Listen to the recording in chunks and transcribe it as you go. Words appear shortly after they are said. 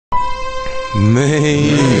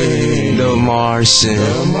Man, the Martian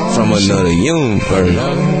from another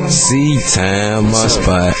universe. C-Time, my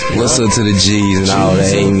spot. What's up to the G's and all the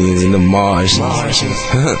aliens in the Martian?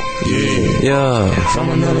 Yeah. From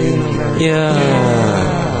another universe.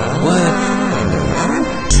 Yeah. What?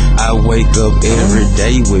 I wake up every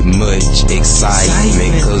day with much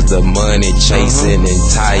excitement, cause the money chasing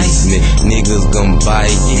entice me. Niggas gon'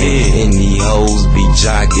 bite me, and these hoes be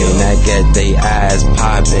jocking. I got they eyes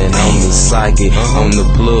popping on the socket, on the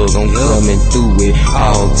plug. I'm coming through with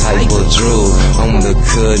all type of drugs. On the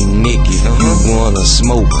cut, Nicky, you wanna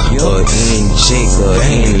smoke or inject or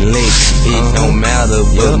inlet? It don't matter,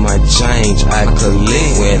 but my change I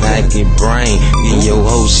collect when I get brain. In your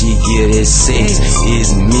hoe, she get it sex.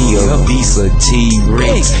 It's me, a beast, a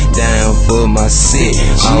T-Rex, down for my set,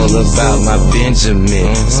 all about my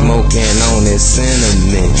Benjamin, smoking on that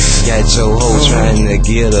cinnamon. Got your hoe trying to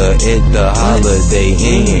get her at the Holiday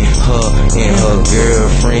Inn. Her and her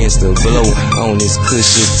girlfriends to blow on this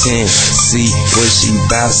cushion tent. See what she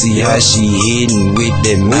bout, see how she hitting with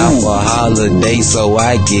that mouth. A holiday, so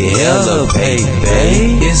I get hella paid,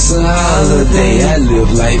 babe. It's a holiday, I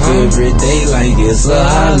live life every day like it's a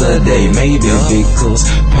holiday. Maybe because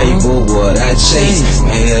paper what I chase,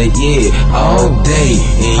 hell yeah, all day.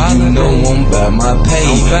 And you know I'm about my pay.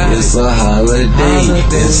 It's a holiday,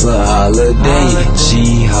 it's a holiday,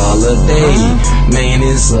 G holiday. Man,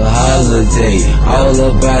 it's a holiday, all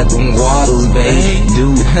about them waters, babe.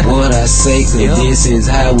 Do what I say, cause this is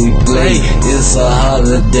how we play. It's a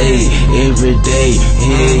holiday, every day.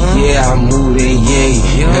 Hell yeah, I'm moving,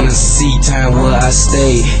 yeah. In the C-Time where I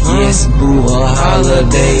stay. Yes, boo, a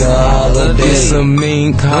holiday, a holiday. It's a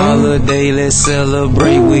Mink holiday, let's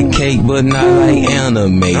celebrate with cake, but not like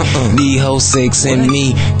anime. These hoes sexing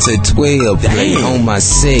me to 12, play on my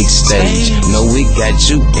sex stage. Know it got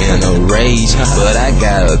you in a rage, but I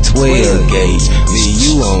got a 12 gauge. Then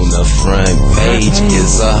you on the front page.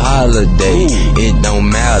 It's a holiday, it don't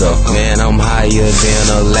matter. Man, I'm higher than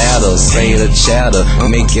a ladder. Say the chatter,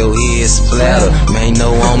 make your head splatter. Man,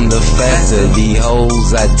 know I'm the factor. These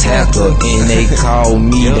hoes I tackle, and they call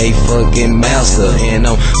me they fucking master. And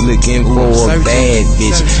I'm looking for a bad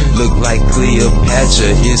bitch, look like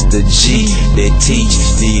Cleopatra. It's the G that teach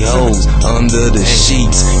these hoes under the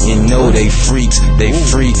sheets. You know they freaks, they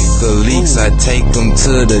freak the leaks. I take them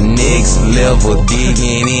to the next level,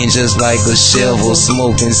 digging in just like a shovel,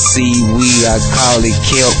 smoking seaweed, I call it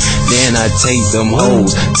kelp. Then I take them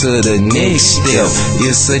hoes to the next step.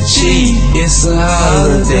 It's a G, it's a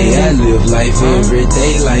holiday. I live life every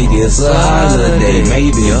day like it's a holiday.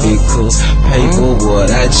 Maybe because paper what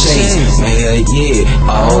I chase, man, yeah,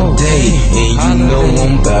 all day. And you know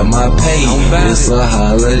I'm about my pay. It's a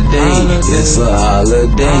holiday, it's a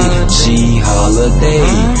holiday, G holiday.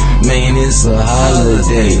 Man, it's a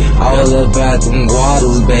holiday, all about them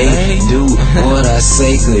waters, babe. Do what I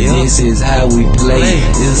say, cause this is how we play.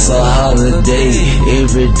 It's a holiday,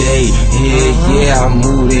 every day. Yeah, I'm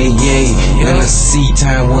moving, yeah. In the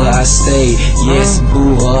C-Time where I stay. Yes,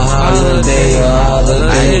 boo, a holiday, a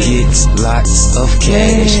holiday. I get lots of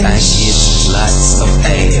cash, I get lots of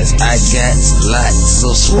ass, I got lots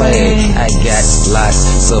of swag, I got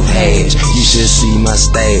lots of hash. You should see my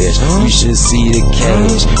stash, you should see the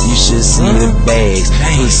cash, you should see the bags.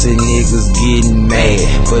 Pussy niggas getting mad,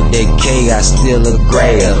 but that K I still a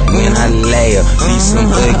grab. When I laugh, be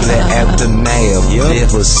some ugly aftermath.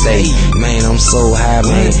 Never stay, man, I'm so high,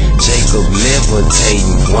 man. Jacob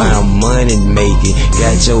levitating while I'm money making.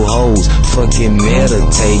 Got your hoes fucking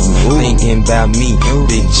meditating, thinking about me,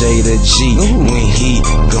 Big J the G. When he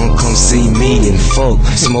gon' come see me and fuck,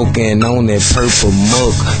 smoking on that purple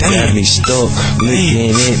muck. Got me stuck,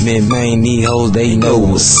 looking at me, man. These hoes, they know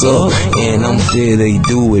what's up, and I'm there, they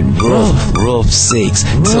do it rough sex,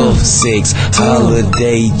 tough sex,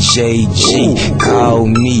 holiday JG. Call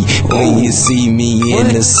me when you see me in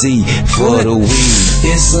the sea for the weed.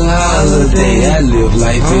 It's a holiday, I live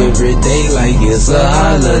life every day like it's a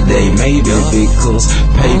holiday. Maybe because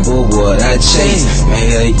paper what I chase,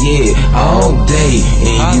 man, yeah, all day.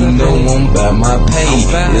 And you know I'm about my pay.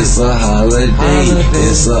 It's a holiday,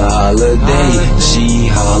 it's a holiday, G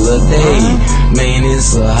holiday. Man,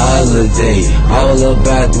 it's a holiday, all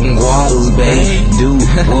about them waters, babe. Do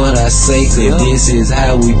what I say, cause this is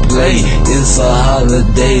how we play. It's a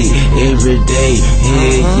holiday, every day.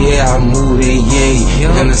 Yeah, I'm moving,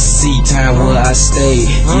 yeah. In the C-Time where I stay.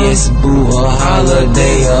 Yes, boo, a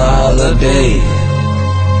holiday, a holiday.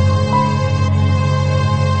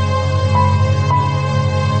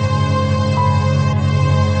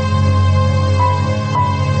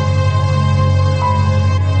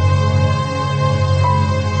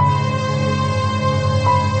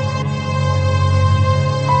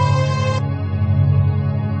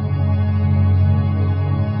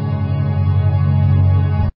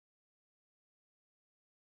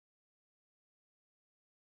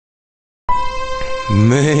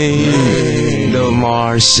 Man, the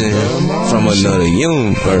Martian from another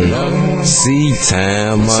universe.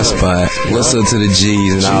 C-Time, my spot. What's up to the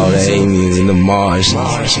G's and all the aliens in the Martian?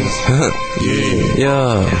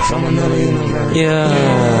 Yeah. From another universe.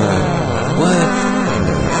 Yeah. What?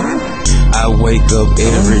 I wake up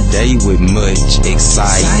every day with much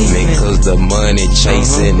excitement, cause the money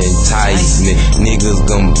chasing entice me. Niggas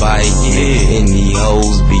gon' bite me and these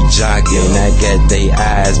hoes be jocking. I got they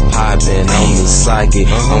eyes popping on the socket,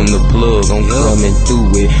 on the plug, I'm coming through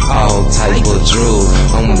with all type of drugs.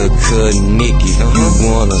 On the cut Nicky, you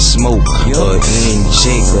wanna smoke or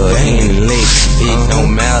inject or inlet, it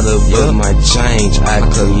don't matter but my change I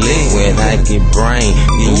collect when I get brain.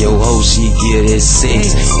 Get your hoe, she get it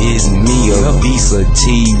sex, it's me a piece of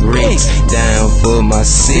T-Rex, down for my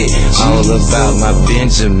set, all about my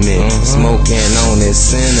Benjamin, smoking on that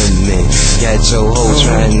cinnamon. Got your hoe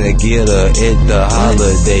trying to get her at the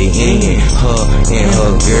Holiday Inn, her and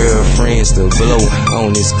her girlfriends to blow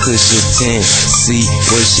on this cushy tent. See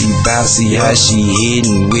what she bout, see how she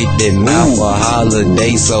hitting with that mouth for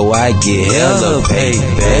holiday, so I get hella pay,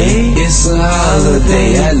 babe. It's a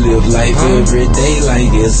holiday, I live life every day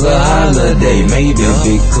like it's a holiday. Maybe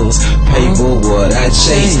because paper what I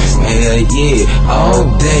chase, hell yeah,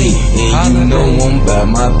 all day, and you know I'm about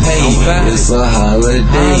my pay. It's a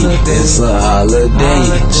holiday, it's a holiday,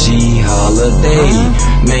 G holiday,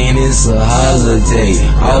 man, it's a holiday,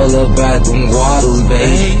 all about them waters,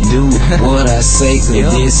 babe. Do what I say,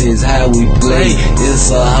 cause this is how we play.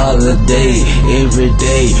 It's a holiday, every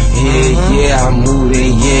day, hell yeah, I'm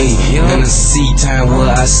moving, yeah, in the C-Time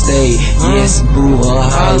where I stay. Yes, boo, a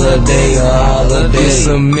holiday, a holiday. It's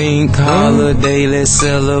a Mink holiday, let's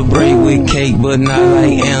celebrate with cake, but not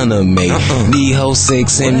like anime. These hoes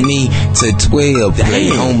sexing me to 12 play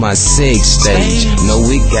on my sex stage. Know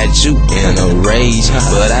it got you in a rage,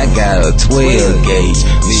 but I got a 12 gauge.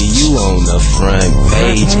 Then you on the front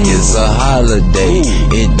page. It's a holiday,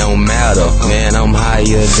 it don't matter, man, I'm higher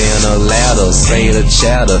than a ladder. Say the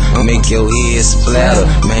chatter, make your head splatter.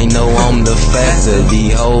 Man, know I'm the factor.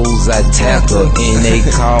 These hoes I tackle, and they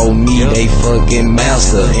call me they fucking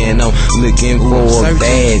master. And I'm looking for a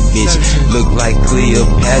bad bitch, look like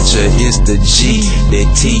Cleopatra. It's the G that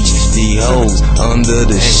teach the hoes under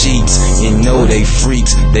the sheets. You know they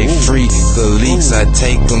freaks, they freak leaks. I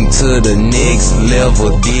take them to the next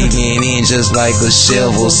level, digging in just like a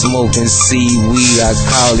shovel, smoking seaweed, I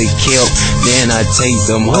call it kelp. Then I take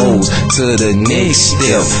them hoes to the next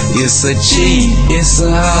step. It's a G, it's a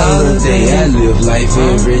holiday, I live life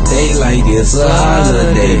every day like it's a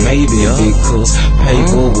holiday. Maybe because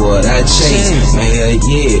paper what I chase, man,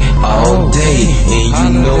 yeah, all day,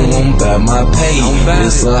 and you know I'm about my pay.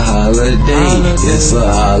 It's a holiday, it's a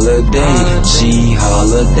holiday, G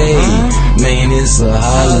holiday, man, it's a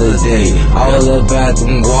holiday, all about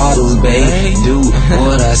them waters, babe. Do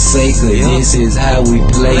what I say, cause this is how we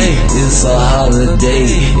play. It's a holiday,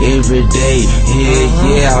 every day,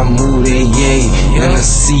 yeah, I'm moving, yeah, in the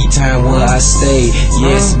C-Time where I stay.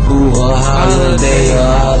 Yes, boo, a holiday, a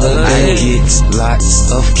holiday. I get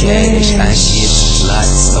lots of cash, I get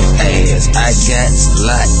lots of ass, I got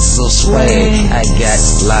lots of swag, I got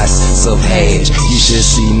lots of hash. You should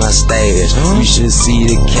see my stash, you should see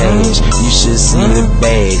the cash, you should see the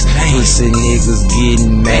bags. Pussy niggas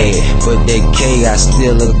getting mad, but that K I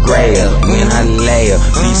still a grab. When I laugh,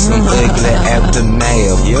 be some ugly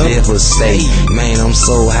aftermath. Devastate, man, I'm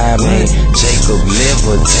so high, man, Jacob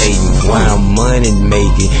levitating while I'm money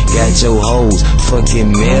making. Got your hoes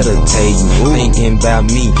fucking meditating, thinking about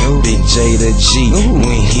me, Big J the G.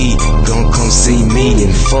 When he gon' come see me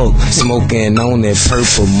and fuck, smoking on that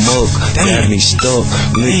purple mug, got me stuck,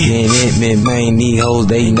 looking at me, man, these hoes,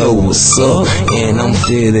 they know what's up, and I'm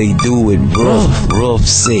still they do it rough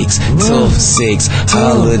sex, tough sex,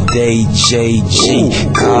 holiday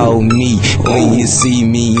JG, call me when you see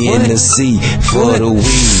me in the sea for the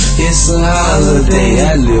weed. It's a holiday,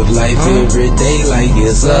 I live life every day like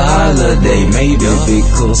it's a holiday. Maybe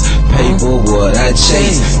because paper what I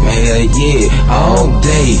chase, man, yeah, all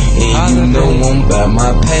day, and you know I'm about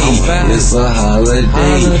my pay. It's a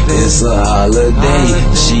holiday, it's a holiday,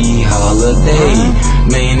 G holiday,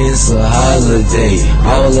 man, it's a holiday,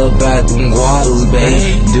 all about them waters,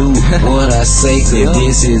 babe. Do what I say, cause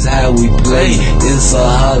this is how we play. It's a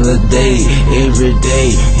holiday, every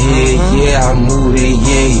day, yeah, I'm moving,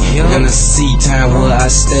 yeah, in the C-Time where I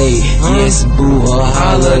stay. Yes, boo, a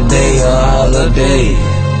holiday, a holiday.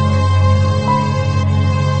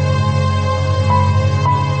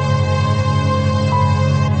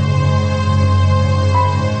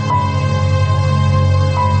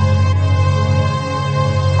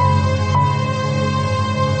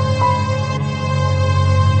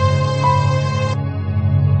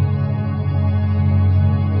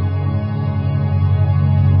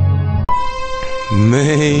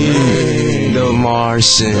 Man, the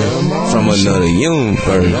Martian from another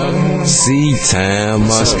universe. C-Time,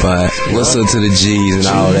 my spot. What's up to the G's and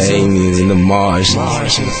all the aliens in the Martian?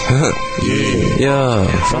 Yeah.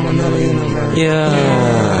 From another universe.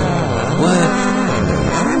 Yeah. What?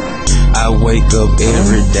 I wake up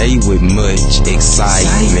every day with much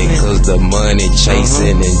excitement, cause the money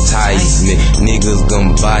chasing entice me. Niggas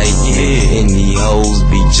gon' bite me and these hoes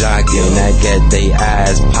be jocking. I got they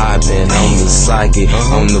eyes popping on the socket,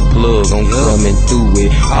 on the plug, I'm coming through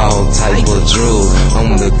it. All type of drugs,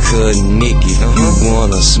 on the cut Nicky. You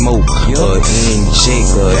wanna smoke or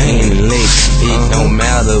inject or inlect, it don't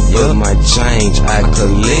matter but my change I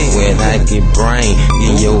collect when I get brain.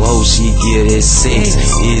 In your hoe she get it sex,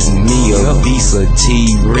 it's me a beast of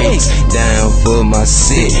T-Rex, down for my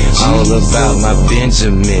set, all about my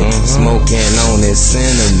Benjamin, smoking on that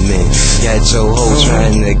cinnamon. Got your hoe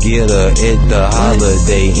trying to get her at the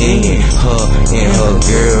Holiday Inn, her and her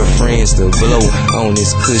girlfriends to blow on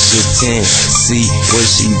this cushy tent. See what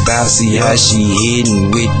she bout, see how she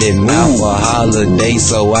hitting with that mouth for holiday,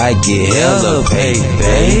 so I get hella paid,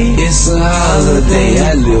 babe. It's a holiday,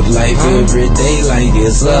 I live life every day like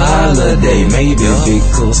it's a holiday. Maybe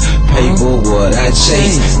because paper what I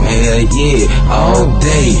chase, man, yeah, all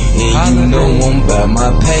day. And you know I'm by my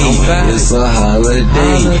pay. It's a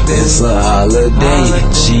holiday, it's a holiday,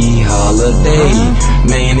 G holiday.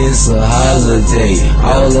 Man, it's a holiday,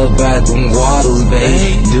 all about them waters,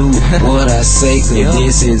 babe. Do what I say, cause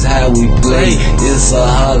this is how we play. It's a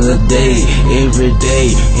holiday, every day.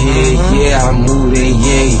 Yeah, I move it,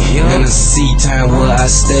 yeah. In the C-Time where I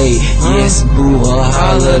stay. Yes, boo, a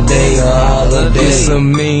holiday, a holiday. It's a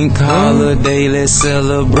Mink holiday, let's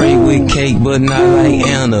celebrate with cake, but not like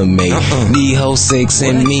anime. These hoes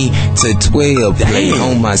sexing me to 12 play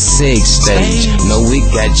on my sex stage. No, it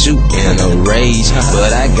got you in a rage,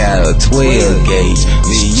 but I got a 12 gauge.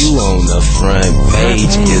 Then you on the front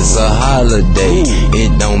page. It's a holiday,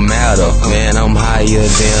 it don't matter. Man, I'm higher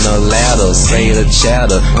than a ladder. Say the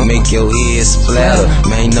chatter, make your head splatter.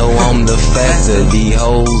 Man, know I'm the factor. These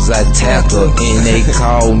hoes I tackle, and they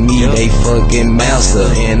call me they fucking master.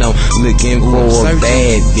 And I'm looking for a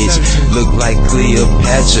bad bitch, look like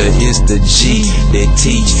Cleopatra. It's the G that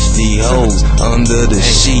teach these hoes under the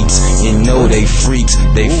sheets. You know they freaks,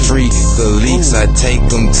 they freak the leaks. I take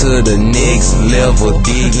them to the next level,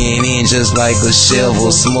 digging in just like a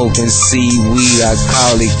shovel, smoking seaweed, I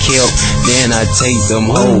call it kelp. Then I take them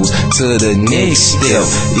hoes to the next step.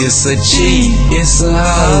 It's a G, it's a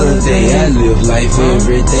holiday. I live life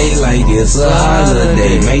every day like it's a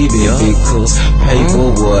holiday. Maybe because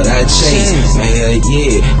paper what I chase, man,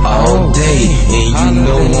 yeah, all day. And you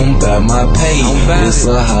know I'm by my pay. It's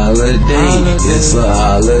a holiday, it's a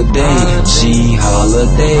holiday, G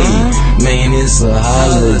holiday. Man, it's a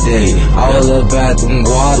holiday, all about them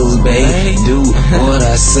waters, babe. Do what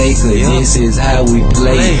I say, cause this is how we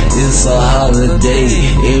play. It's a holiday,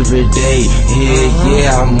 every day.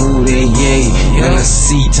 Yeah, I move it, yeah. In the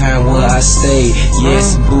C-Time where I stay.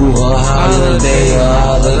 Yes, boo, a holiday, a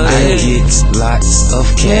holiday. I get lots of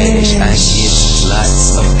cash, I get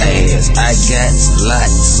lots of ass, I got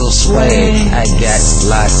lots of swag, I got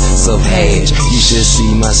lots of hash. You should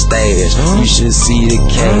see my stash, you should see the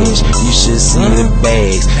cash, you should see the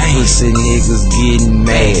bags. Pussy niggas getting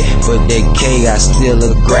mad, but that K I still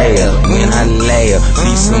a grab. When I laugh,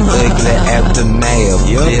 be some ugly aftermath.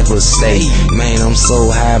 Devastate, man, I'm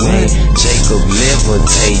so high, man. Jacob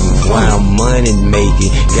levitating while I'm money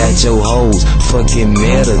making. Got your hoes fucking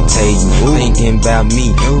meditating, thinking about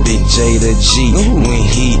me, Big J the G. When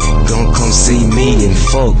he gon' come see me and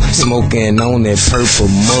fuck, smoking on that purple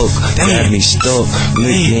muck. Got me stuck,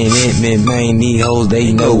 looking at me, man, these hoes,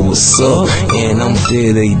 they know what's up. And I'm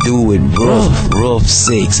still, they do it rough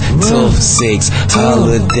sex, tough sex,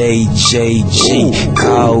 holiday JG.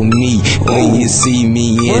 Call me when you see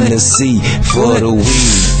me in the sea for the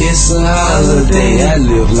weed. It's a holiday, I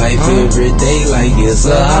live life every day like it's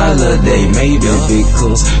a holiday. Maybe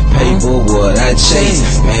because paper what I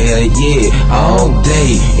chase, man, yeah, all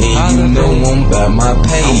day. And you know I'm by my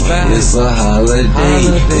pay. It's a holiday,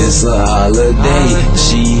 it's a holiday,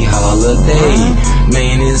 G holiday.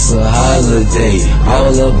 Man, it's a holiday,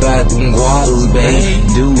 all about them waters, babe.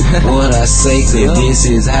 Do what I say, cause this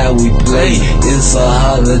is how we play. It's a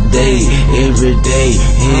holiday, every day.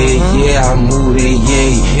 Yeah, I move it,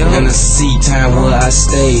 yeah. In the C-Time where I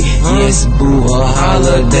stay. Yes, boo, a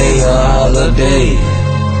holiday, a holiday.